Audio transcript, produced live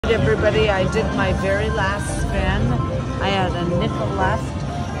everybody, I did my very last spin. I had a nickel left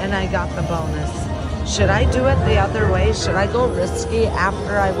and I got the bonus. Should I do it the other way? Should I go risky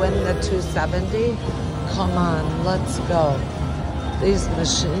after I win the 270? Come on, let's go. These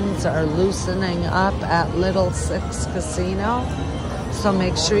machines are loosening up at Little Six Casino. So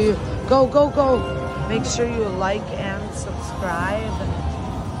make sure you, go. Make sure you like and subscribe.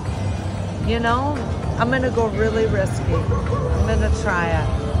 You know, I'm gonna go really risky. I'm gonna try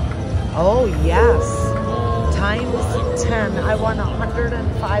it. Oh yes, times 10. I won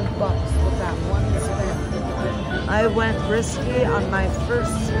 105 bucks with that one spin. I went risky on my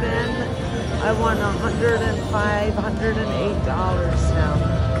first spin. I won $105, $108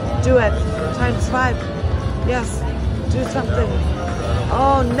 now. Do it, times 5. Yes, do something.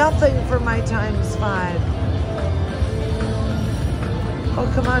 Oh, nothing for my times 5. Oh,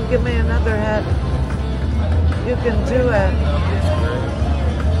 come on, give me another hit. You can do it.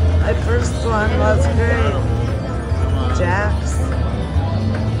 My first one was great. Jacks.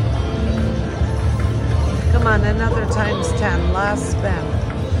 Come on, another times 10. Last spin.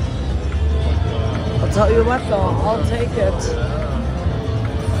 I'll tell you what though, I'll take it.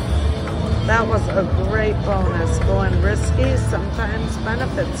 That was a great bonus. Going risky sometimes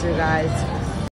benefits you guys.